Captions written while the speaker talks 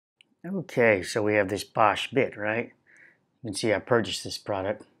Okay, so we have this Bosch bit, right? You can see I purchased this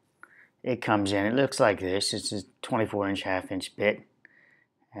product. It comes in, it looks like this. It's a 24-inch half-inch bit.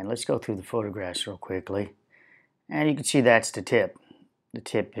 And let's go through the photographs real quickly. And you can see that's the tip. The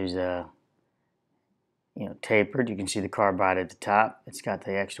tip is tapered. You can see the carbide at the top. It's got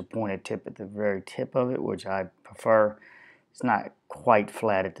the extra pointed tip at the very tip of it, which I prefer. It's not quite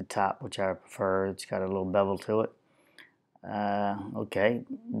flat at the top, which I prefer. It's got a little bevel to it. Okay,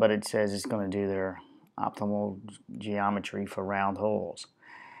 but it says it's going to do their optimal geometry for round holes.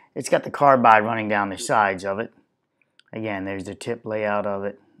 It's got the carbide running down the sides of it. Again, there's the tip layout of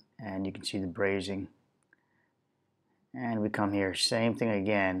it, and you can see the brazing. And we come here, same thing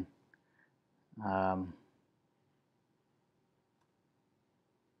again. To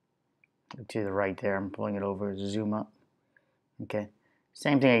the right there, I'm pulling it over to zoom up. Okay,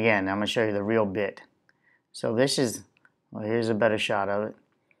 same thing again. I'm going to show you the real bit. So this is, well, here's a better shot of it.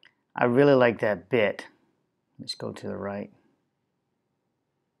 I really like that bit. Let's go to the right.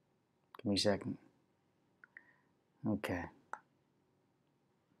 Give me a second. Okay.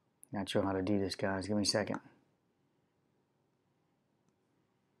 Not sure how to do this, guys. Give me a second.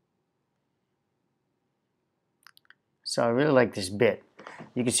 So I really like this bit.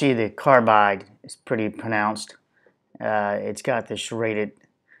 You can see the carbide is pretty pronounced. It's got the serrated,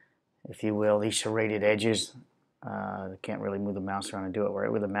 if you will, these serrated edges. I can't really move the mouse around and do it right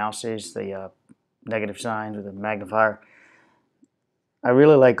where the mouse is, the negative signs with the magnifier. I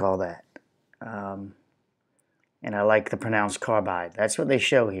really like all that. And I like the pronounced carbide. That's what they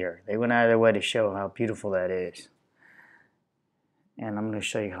show here. They went out of their way to show how beautiful that is. And I'm going to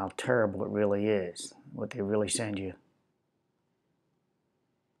show you how terrible it really is, what they really send you.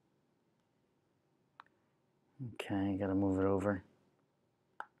 Okay, got to move it over.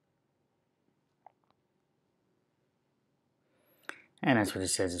 And that's what it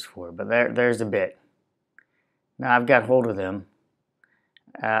says it's for. But there's the bit. Now I've got hold of them.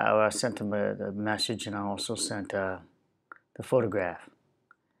 I sent them a message, and I also sent the photograph.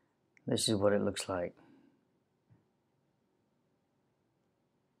 This is what it looks like.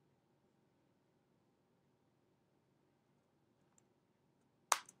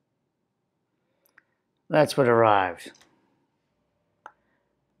 That's what arrives.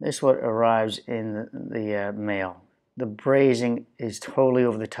 This is what arrives in the mail. The brazing is totally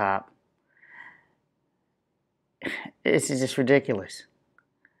over the top. This is just ridiculous.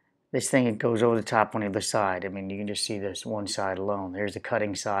 This thing, it goes over the top on the other side. I mean, you can just see this one side alone. There's the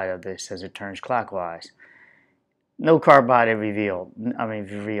cutting side of this as it turns clockwise. No carbide revealed. None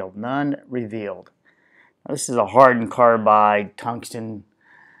revealed. Now, this is a hardened carbide tungsten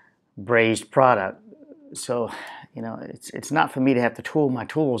brazed product. So, you know, it's not for me to have to tool my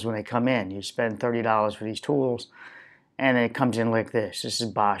tools when they come in. You spend $30 for these tools, and it comes in like this. This is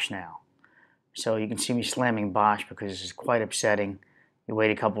Bosch now. So you can see me slamming Bosch because this is quite upsetting. You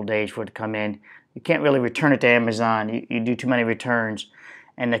wait a couple days for it to come in. You can't really return it to Amazon. You do too many returns,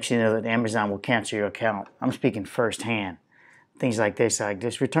 and next thing you know, that Amazon will cancel your account. I'm speaking firsthand. Things like this I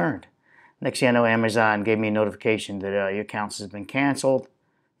just returned. Next thing I know, Amazon gave me a notification that your account has been canceled.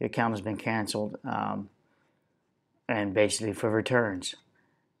 Your account has been canceled. And basically for returns.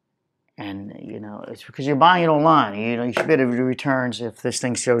 And you know, it's because you're buying it online. You know, you should be able to do returns if this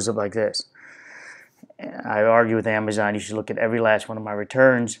thing shows up like this. I argue with Amazon. You should look at every last one of my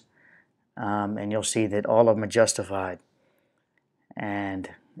returns, and you'll see that all of them are justified. And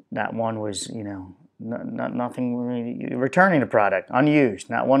not one was, you know, nothing really, returning the product unused.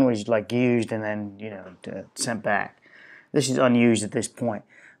 Not one was like used and then, you know, sent back. This is unused at this point.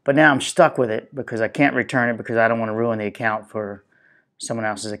 But now I'm stuck with it because I can't return it because I don't want to ruin the account for someone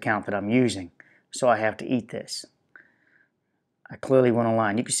else's account that I'm using. So I have to eat this. I clearly went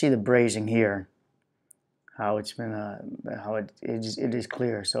online. You can see the brazing here, how it's been, it is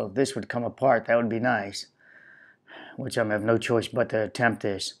clear. So if this would come apart, that would be nice, which I have no choice but to attempt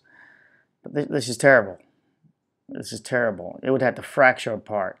this. But this is terrible. This is terrible. It would have to fracture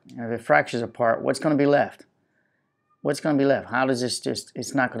apart. And if it fractures apart, what's going to be left? What's going to be left? How does this just,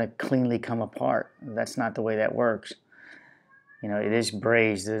 it's not going to cleanly come apart. That's not the way that works. You know, it is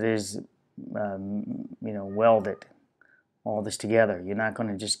brazed. It is, you know, welded. All this together. You're not going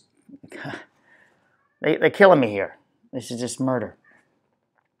to just, they're killing me here. This is just murder.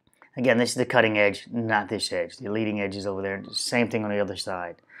 Again, this is the cutting edge, not this edge. The leading edge is over there. Same thing on the other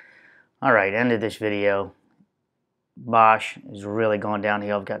side. All right, end of this video. Bosch is really going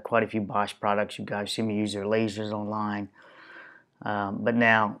downhill. I've got quite a few Bosch products. You guys see me use their lasers online. But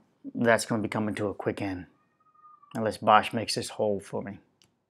now that's going to be coming to a quick end unless Bosch makes this whole for me.